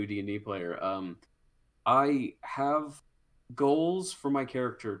for a new D&D player. I have goals for my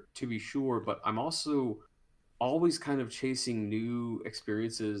character to be sure, but I'm also always kind of chasing new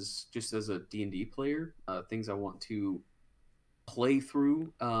experiences just as a D&D player, things I want to play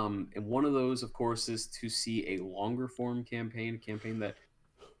through. And one of those, of course, is to see a longer form campaign, a campaign that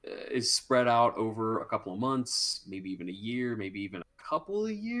is spread out over a couple of months, maybe even a year, maybe even a couple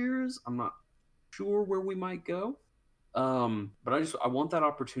of years. I'm not sure where we might go. But I want that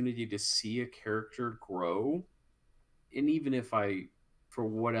opportunity to see a character grow. And even if I, for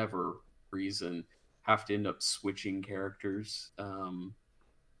whatever reason, have to end up switching characters,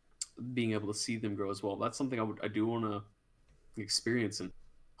 being able to see them grow as well. That's something I do want to experience and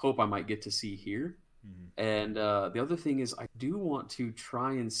hope I might get to see here. Mm-hmm. And the other thing is I do want to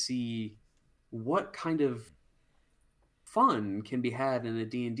try and see what kind of fun can be had in a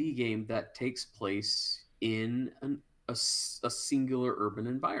D&D game that takes place in a singular urban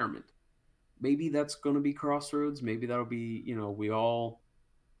environment. Maybe that's going to be Crossroads. Maybe that'll be, we all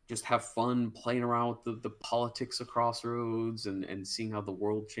just have fun playing around with the politics of Crossroads and seeing how the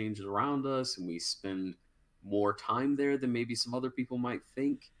world changes around us, and we spend more time there than maybe some other people might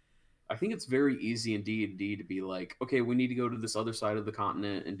think. I think it's very easy in D&D to be like, okay, we need to go to this other side of the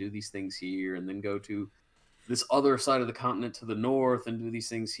continent and do these things here, and then go to this other side of the continent to the north and do these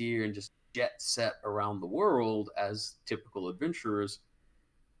things here, and just jet set around the world as typical adventurers.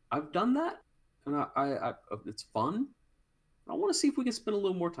 I've done that, and I it's fun. I want to see if we can spend a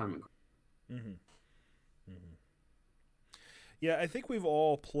little more time in. Mm-hmm. Mm-hmm. Yeah, I think we've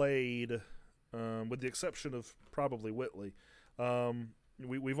all played, with the exception of probably Whitley.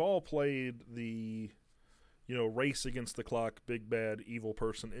 We've all played the race against the clock, big bad evil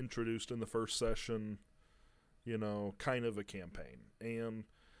person introduced in the first session, kind of a campaign. And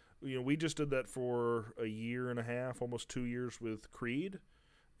we just did that for a year and a half, almost 2 years with Creed.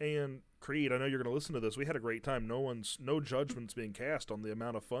 And Creed, I know you're going to listen to this. We had a great time. No judgments being cast on the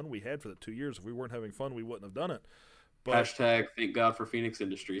amount of fun we had for the 2 years. If we weren't having fun, we wouldn't have done it. But Hashtag thank God for Phoenix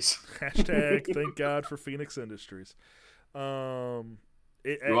Industries. hashtag thank God for Phoenix Industries. I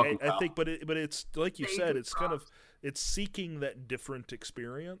think, but it's like you said, it's kind of seeking that different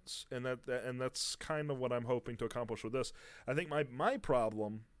experience, and that's kind of what I'm hoping to accomplish with this. I think my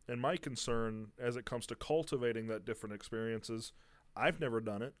problem and my concern as it comes to cultivating that different experiences, I've never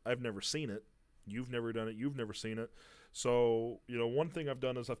done it, I've never seen it, you've never done it, you've never seen it. So one thing I've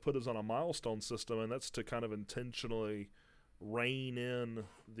done is I've put us on a milestone system, and that's to kind of intentionally rein in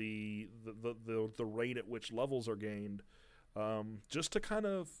the rate at which levels are gained. Just to kind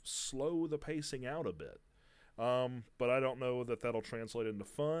of slow the pacing out a bit. But I don't know that that'll translate into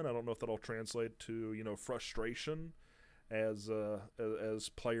fun. I don't know if that'll translate to, frustration as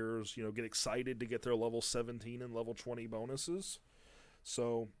players, get excited to get their level 17 and level 20 bonuses.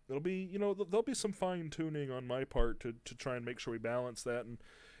 So it'll be, there'll be some fine tuning on my part to try and make sure we balance that.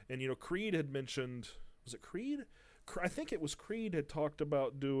 And Creed had mentioned, was it Creed? I think it was Creed had talked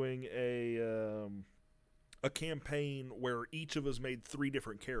about doing a campaign where each of us made 3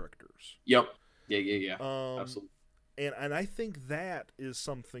 different characters. Yep. Yeah. Absolutely. And I think that is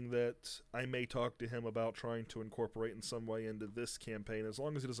something that I may talk to him about trying to incorporate in some way into this campaign, as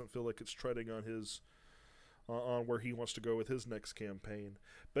long as he doesn't feel like it's treading on his on where he wants to go with his next campaign.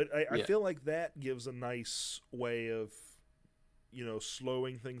 But I feel like that gives a nice way of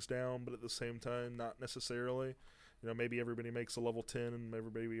slowing things down, but at the same time not necessarily. Maybe everybody makes a level 10 and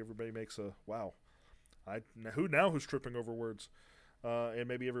everybody makes a wow. Who's tripping over words? And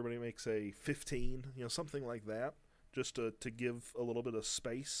maybe everybody makes a 15, something like that, just to give a little bit of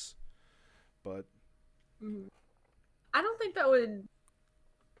space. But I don't think that would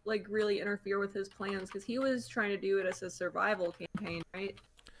really interfere with his plans, because he was trying to do it as a survival campaign, right?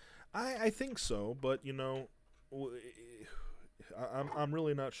 I think so, but I'm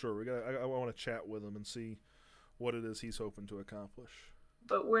really not sure. I want to chat with him and see what it is he's hoping to accomplish.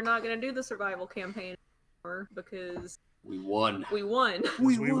 But we're not going to do the survival campaign anymore because we won. We won.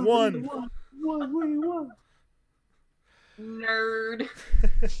 Nerd.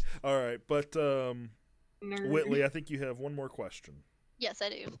 All right, but Nerd. Whitley, I think you have one more question. Yes, I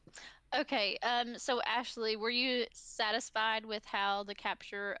do. Okay, so Ashley, were you satisfied with how the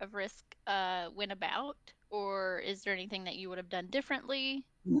capture of Risk went about, or is there anything that you would have done differently?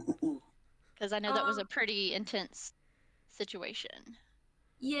 Because I know that was a pretty intense situation.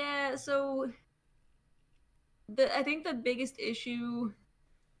 Yeah, so I think the biggest issue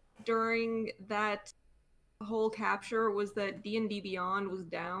during that whole capture was that D&D Beyond was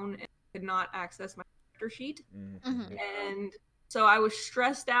down and I could not access my character sheet. Mm-hmm. And so I was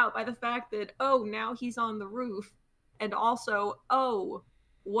stressed out by the fact that, now he's on the roof. And also,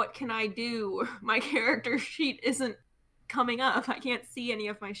 what can I do? My character sheet isn't coming up. I can't see any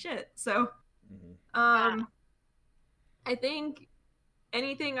of my shit. So, I think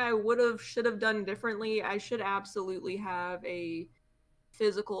anything I should have done differently, I should absolutely have a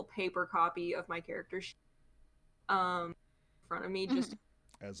physical paper copy of my character sheet in front of me, just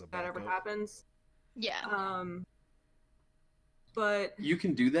as a if that ever happens. Yeah. But you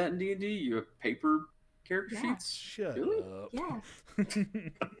can do that in D&D? You have paper character sheets? Shut really? up. Yeah.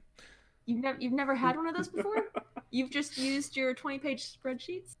 You've never had one of those before? You've just used your 20-page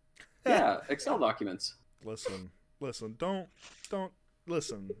spreadsheets? Yeah, Excel documents. Listen, don't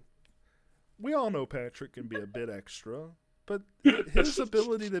listen. We all know Patrick can be a bit extra, but his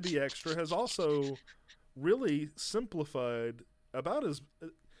ability to be extra has also really simplified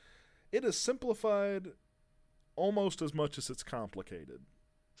it is simplified almost as much as it's complicated.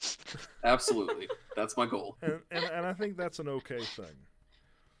 Absolutely. That's my goal. And I think that's an okay thing.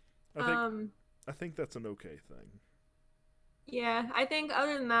 I think that's an okay thing. Yeah, I think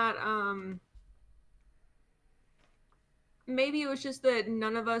other than that, maybe it was just that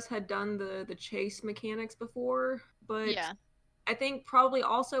none of us had done the chase mechanics before, but Yeah. I think probably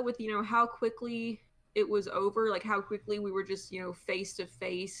also with, how quickly it was over, like how quickly we were just, face to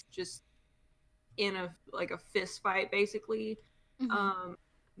face, just in a fist fight, basically.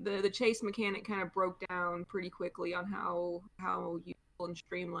 The chase mechanic kind of broke down pretty quickly on how useful and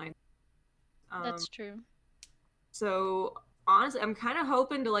streamlined. That's true. So honestly, I'm kind of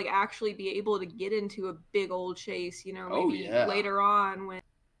hoping to actually be able to get into a big old chase, maybe later on when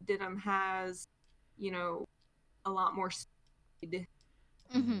Denim has, a lot more speed.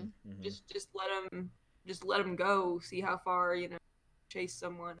 Just let him just let him go, see how far, chase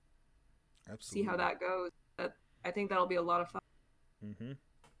someone, Absolutely. see how that goes. I think that'll be a lot of fun. Mm-hmm.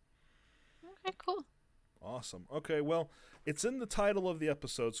 Okay, cool. Awesome. Okay, well, it's in the title of the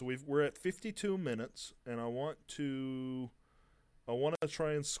episode, so we're at 52 minutes, and I want to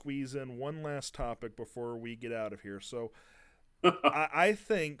try and squeeze in one last topic before we get out of here. So I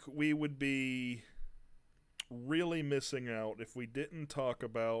think we would be really missing out if we didn't talk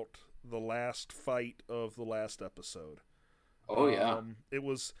about the last fight of the last episode. Oh, yeah. It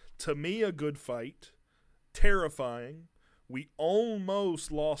was, to me, a good fight. Terrifying. We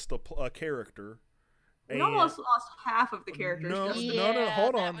almost lost a character. We almost lost half of the characters. No, just no,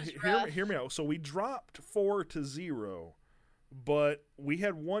 hold that on. was Hear me out. So we dropped 4-0, but we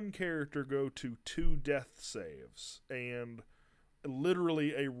had one character go to 2 death saves, and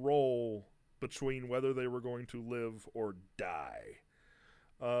literally a roll between whether they were going to live or die.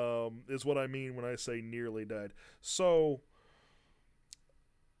 Is what I mean when I say nearly died. So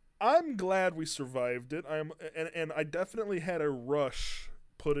I'm glad we survived it. And I definitely had a rush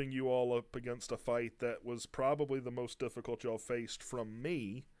putting you all up against a fight that was probably the most difficult y'all faced from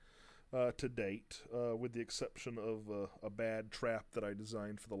me to date, with the exception of a bad trap that I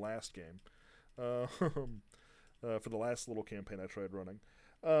designed for the last game, for the last little campaign I tried running.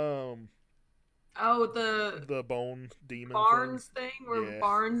 The bone demon Barnes thing where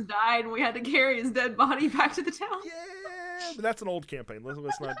Barnes died and we had to carry his dead body back to the town. Yeah, but that's an old campaign.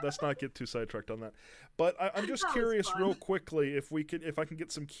 Let's not get too sidetracked on that. But I'm just curious, real quickly, if I can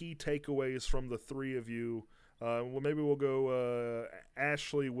get some key takeaways from the three of you. Well, maybe we'll go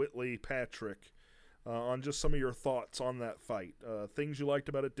Ashley, Whitley, Patrick, on just some of your thoughts on that fight. Things you liked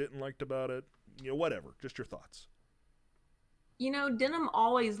about it, didn't liked about it, whatever. Just your thoughts. Denim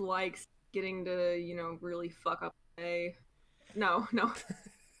always likes getting to, really fuck up the day. No.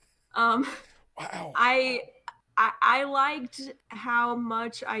 Wow. I liked how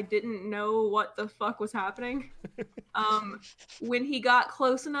much I didn't know what the fuck was happening. When he got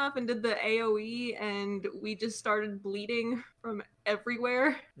close enough and did the AoE and we just started bleeding from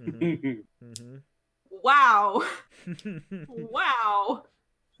everywhere. Mm-hmm. Mm-hmm. Wow. Wow.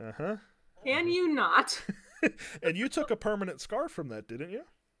 Uh-huh. Can you not? And you took a permanent scar from that, didn't you?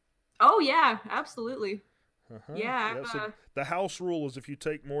 Oh, yeah, absolutely. Uh-huh. Yeah. So the house rule is if you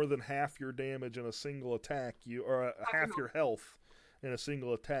take more than half your damage in a single attack, half your health in a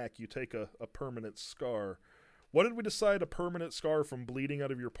single attack, you take a permanent scar. What did we decide a permanent scar from bleeding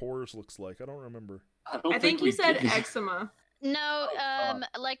out of your pores looks like? I don't remember. I think you said eczema. No,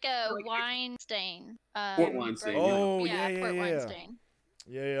 like a wine stain. Port wine stain. Oh, yeah, port wine yeah. stain.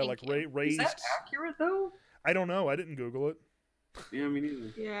 Yeah, like raised. Is that accurate, though? I don't know. I didn't Google it. Yeah, me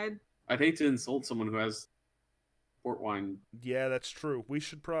neither. Yeah. I'd hate to insult someone who has port wine. Yeah, that's true. We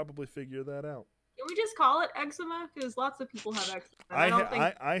should probably figure that out. Can we just call it eczema? Because lots of people have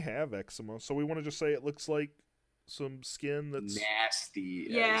eczema. I have eczema, so we want to just say it looks like some skin that's nasty.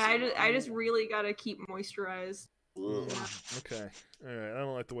 Yeah, I just really gotta keep moisturized. Okay. All right. I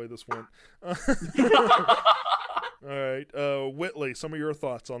don't like the way this went. All right. Whitley, some of your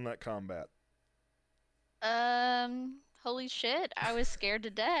thoughts on that combat. Holy shit, I was scared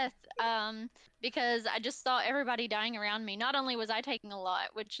to death. Because I just saw everybody dying around me. Not only was I taking a lot,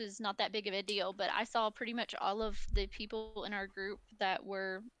 which is not that big of a deal, but I saw pretty much all of the people in our group that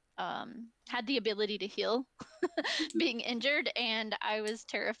were had the ability to heal being injured, and I was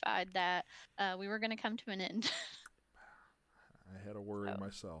terrified that we were going to come to an end. I had a worry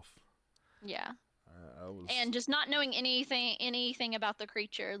myself. Yeah. I was... And just not knowing anything about the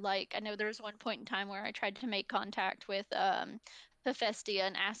creature. Like, I know there was one point in time where I tried to make contact with Hephaestia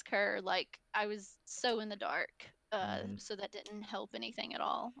and ask her. Like, I was so in the dark, so that didn't help anything at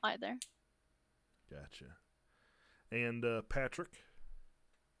all either. Gotcha. And Patrick?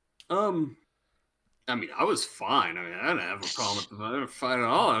 I mean, I was fine. I mean, I didn't have a problem with the fight at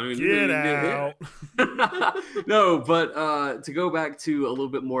all. I mean, get out. No, but to go back to a little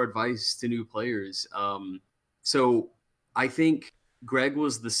bit more advice to new players. So I think Greg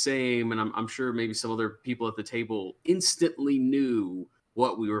was the same, and I'm sure maybe some other people at the table instantly knew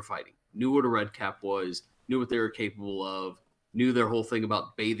what we were fighting, knew what a red cap was, knew what they were capable of, knew their whole thing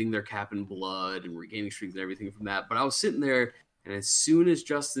about bathing their cap in blood and regaining strength and everything from that. But I was sitting there, and as soon as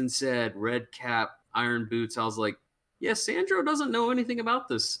Justin said red cap, iron boots, I was like, yeah, Sandro doesn't know anything about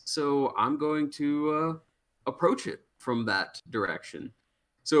this, so I'm going to approach it from that direction.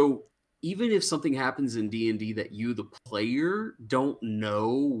 So even if something happens in D&D that you, the player, don't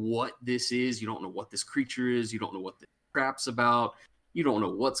know what this is, you don't know what this creature is, you don't know what the crap's about, you don't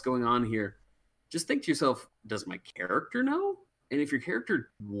know what's going on here, just think to yourself, does my character know? And if your character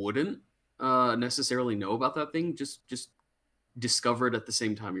wouldn't, necessarily know about that thing. Just discover it at the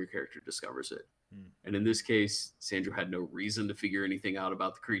same time your character discovers it. And in this case, Sandro had no reason to figure anything out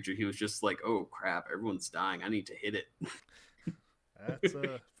about the creature. He was just like, "Oh crap, everyone's dying. I need to hit it." That's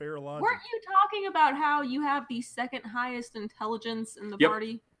a fair logic. Weren't you talking about how you have the second highest intelligence in the Yep.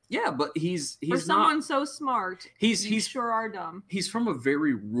 party? Yeah, but he's For someone not. so smart, He's you sure are dumb. He's from a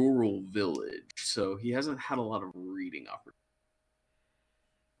very rural village, so he hasn't had a lot of reading opportunities.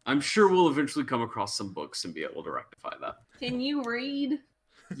 I'm sure we'll eventually come across some books and be able to rectify that. Can you read?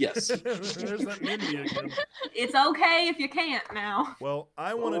 Yes. There's that Mindy again. It's okay if you can't now. Well,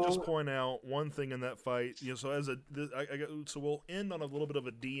 I want to just point out one thing in that fight. So so we'll end on a little bit of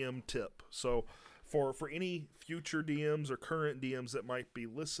a DM tip. So for any future DMs or current DMs that might be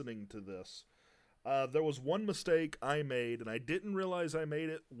listening to this, there was one mistake I made, and I didn't realize I made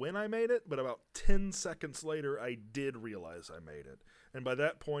it when I made it, but about 10 seconds later, I did realize I made it. And by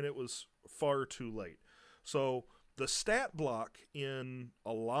that point, it was far too late. So the stat block in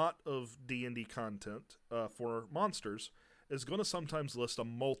a lot of D&D content for monsters is going to sometimes list a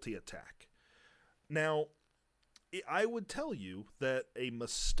multi-attack. Now, I would tell you that a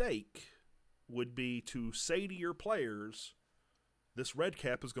mistake would be to say to your players, this red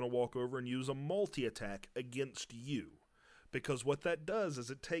cap is going to walk over and use a multi-attack against you. Because what that does is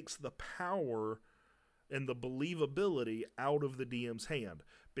it takes the power and the believability out of the DM's hand.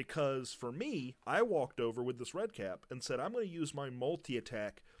 Because for me, I walked over with this red cap and said, I'm going to use my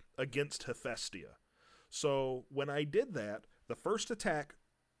multi-attack against Hephaestia. So when I did that, the first attack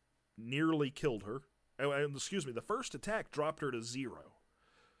nearly killed her. The first attack dropped her to 0.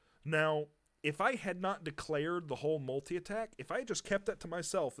 Now, if I had not declared the whole multi-attack, if I had just kept that to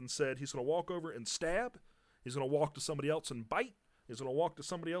myself and said he's going to walk over and stab, he's going to walk to somebody else and bite, he's going to walk to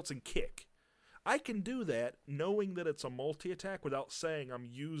somebody else and kick, I can do that knowing that it's a multi-attack without saying I'm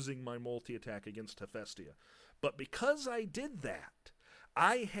using my multi-attack against Hephaestia. But because I did that,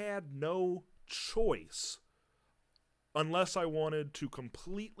 I had no choice unless I wanted to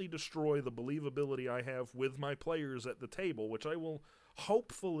completely destroy the believability I have with my players at the table, which I will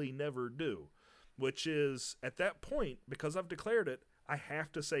hopefully never do, which is, at that point, because I've declared it, I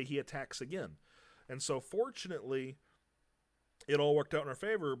have to say he attacks again. And so fortunately, it all worked out in our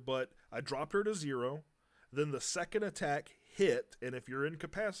favor, but I dropped her to 0. Then the second attack hit, and if you're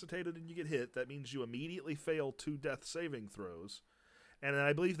incapacitated and you get hit, that means you immediately fail 2 death saving throws. And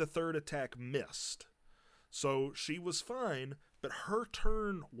I believe the third attack missed. So she was fine, but her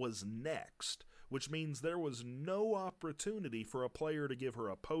turn was next, which means there was no opportunity for a player to give her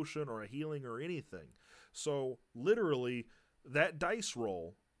a potion or a healing or anything. So literally, that dice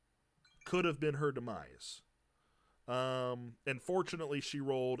roll could have been her demise. And fortunately, she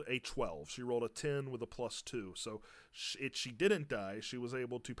rolled a 12. She rolled a 10 with a +2. So she didn't die. She was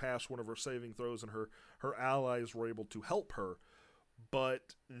able to pass one of her saving throws, and her allies were able to help her.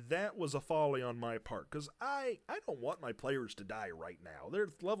 But that was a folly on my part, because I don't want my players to die right now. They're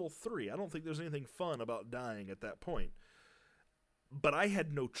level 3. I don't think there's anything fun about dying at that point. But I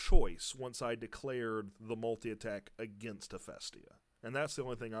had no choice once I declared the multi-attack against Hephaestia. And that's the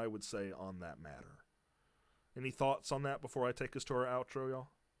only thing I would say on that matter. Any thoughts on that before I take us to our outro, y'all?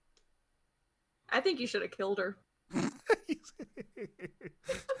 I think you should have killed her. Hey,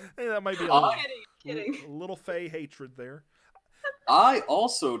 that might be Kidding. a little Fey hatred there. I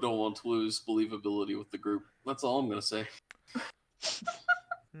also don't want to lose believability with the group. That's all I'm going to say.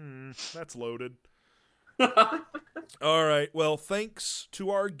 That's loaded. All right. Well, thanks to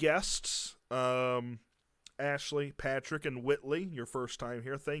our guests, Ashley, Patrick, and Whitley, your first time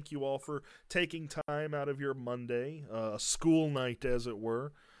here. Thank you all for taking time out of your Monday, school night as it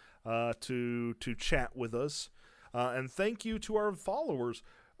were, to chat with us. And thank you to our followers.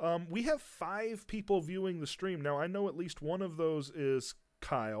 We have 5 people viewing the stream. Now, I know at least one of those is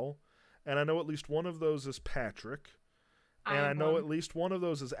Kyle, and I know at least one of those is Patrick, and I know at least one of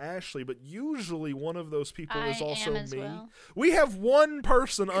those is Ashley, but usually one of those people is also me. Well. We have one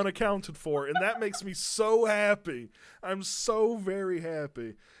person unaccounted for, and that makes me so happy. I'm so very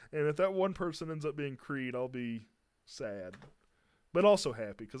happy. And if that one person ends up being Creed, I'll be sad, but also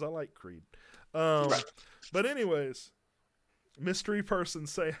happy because I like Creed. Right. But anyways, mystery person,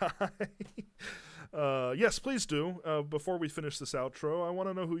 say hi. Yes, please do. Before we finish this outro, I want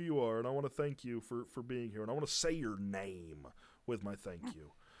to know who you are, and I want to thank you for being here, and I want to say your name with my thank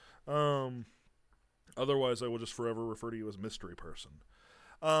you. Otherwise, I will just forever refer to you as mystery person.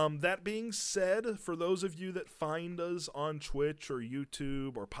 That being said, for those of you that find us on Twitch or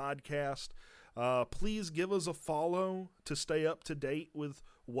YouTube or podcast, Please give us a follow to stay up to date with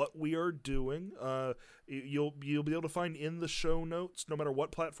what we are doing. You'll be able to find in the show notes, no matter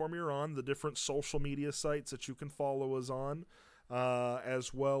what platform you're on, the different social media sites that you can follow us on,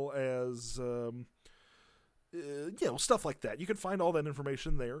 as well as stuff like that. You can find all that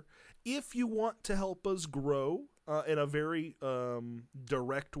information there. If you want to help us grow in a very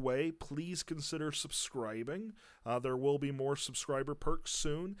direct way, please consider subscribing. There will be more subscriber perks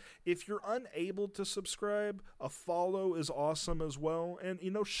soon. If you're unable to subscribe, a follow is awesome as well. And,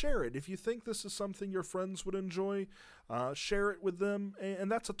 share it. If you think this is something your friends would enjoy, share it with them.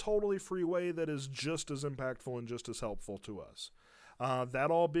 And that's a totally free way that is just as impactful and just as helpful to us.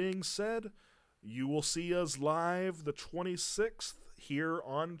 That all being said, you will see us live the 26th here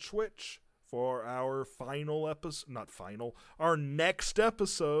on Twitch for our final episode, our next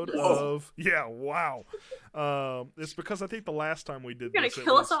episode of, it's because I think the last time we did You're this, gonna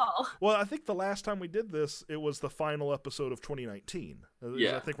kill us all. Well, I think the last time we did this, it was the final episode of 2019.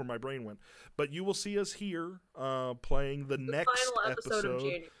 I think where my brain went. But you will see us here playing the next final episode of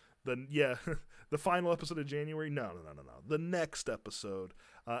January. The final episode of January? No. The next episode,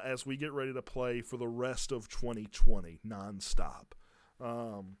 as we get ready to play for the rest of 2020 nonstop.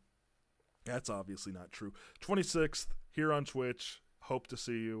 That's obviously not true. 26th, here on Twitch. Hope to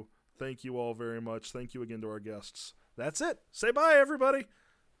see you. Thank you all very much. Thank you again to our guests. That's it. Say bye, everybody.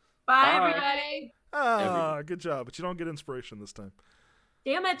 Bye, everybody. Good job. But you don't get inspiration this time.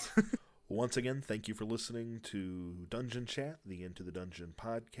 Damn it. Once again, thank you for listening to Dungeon Chat, the Into the Dungeon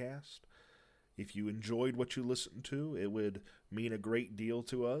podcast. If you enjoyed what you listened to, it would mean a great deal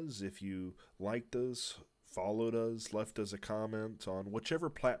to us if you liked us, followed us, left us a comment on whichever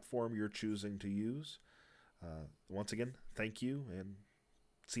platform you're choosing to use. Once again, thank you, and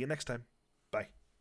see you next time. Bye.